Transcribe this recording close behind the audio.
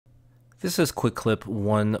This is Quick Clip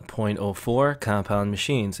 1.04 Compound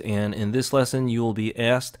Machines, and in this lesson you will be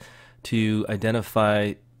asked to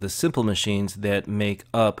identify the simple machines that make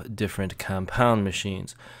up different compound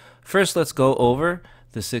machines. First, let's go over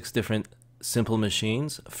the 6 different simple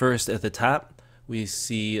machines. First, at the top we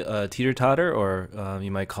see a teeter-totter, or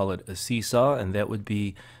you might call it a seesaw, and that would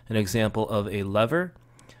be an example of a lever.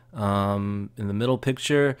 In the middle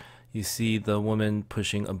picture you see the woman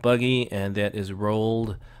pushing a buggy, and that is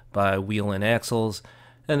rolled by wheel and axles.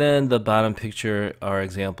 And then the bottom picture are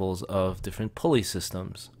examples of different pulley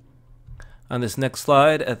systems. On this next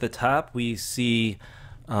slide at the top we see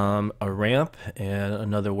a ramp, and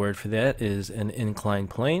another word for that is an inclined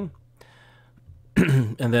plane.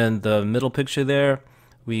 And then the middle picture there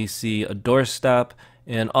we see a doorstop,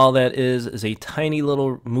 and all that is a tiny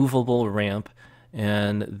little movable ramp,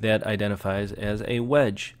 and that identifies as a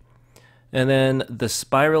wedge. And then the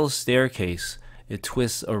spiral staircase, it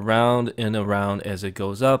twists around and around as it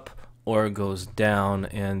goes up or goes down,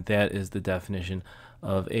 and that is the definition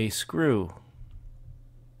of a screw.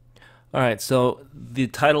 Alright, so the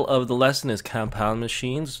title of the lesson is Compound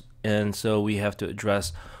Machines, and so we have to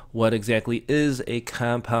address what exactly is a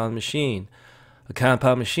compound machine. A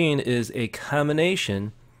compound machine is a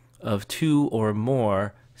combination of 2 or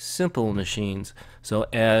more simple machines. So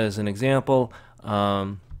as an example,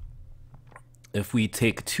 if we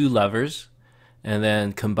take 2 levers and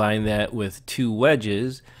then combine that with 2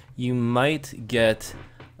 wedges, you might get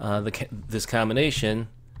this combination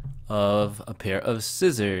of a pair of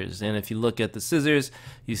scissors. And if you look at the scissors,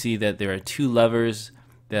 you see that there are 2 levers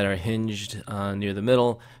that are hinged near the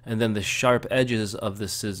middle, and then the sharp edges of the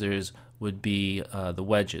scissors would be the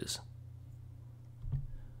wedges.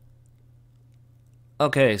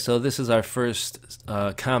 Okay, so this is our first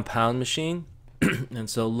compound machine. And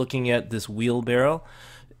so looking at this wheelbarrow,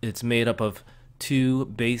 it's made up of 2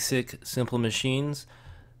 basic simple machines.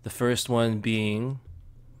 The first one being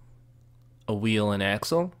a wheel and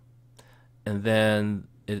axle, and then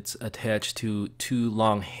it's attached to 2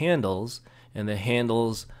 long handles, and the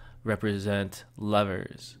handles represent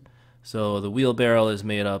levers. So the wheelbarrow is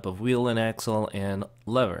made up of wheel and axle and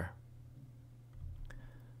lever.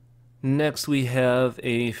 Next we have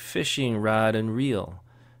a fishing rod and reel,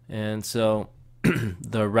 and so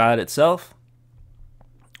the rod itself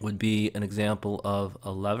would be an example of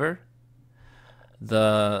a lever.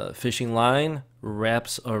 The fishing line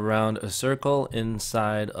wraps around a circle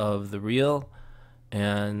inside of the reel,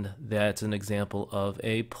 and that's an example of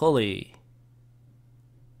a pulley.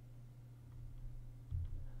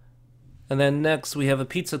 And then next we have a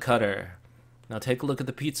pizza cutter. Now take a look at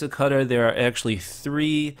the pizza cutter. There are actually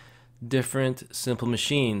 3 different simple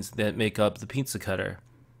machines that make up the pizza cutter.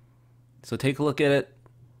 So take a look at it,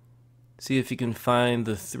 see if you can find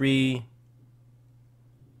the 3.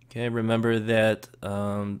 Okay, remember that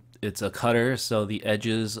it's a cutter, so the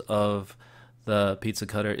edges of the pizza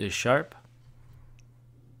cutter is sharp.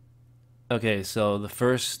 Okay, so the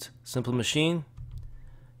first simple machine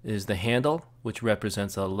is the handle, which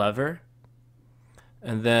represents a lever.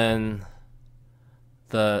 And then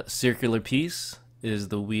the circular piece is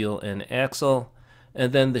the wheel and axle.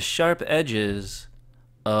 And then the sharp edges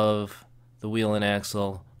of the wheel and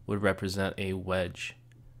axle would represent a wedge.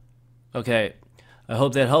 Okay, I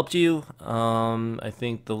hope that helped you. I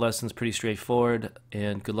think the lesson's pretty straightforward,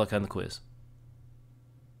 and good luck on the quiz.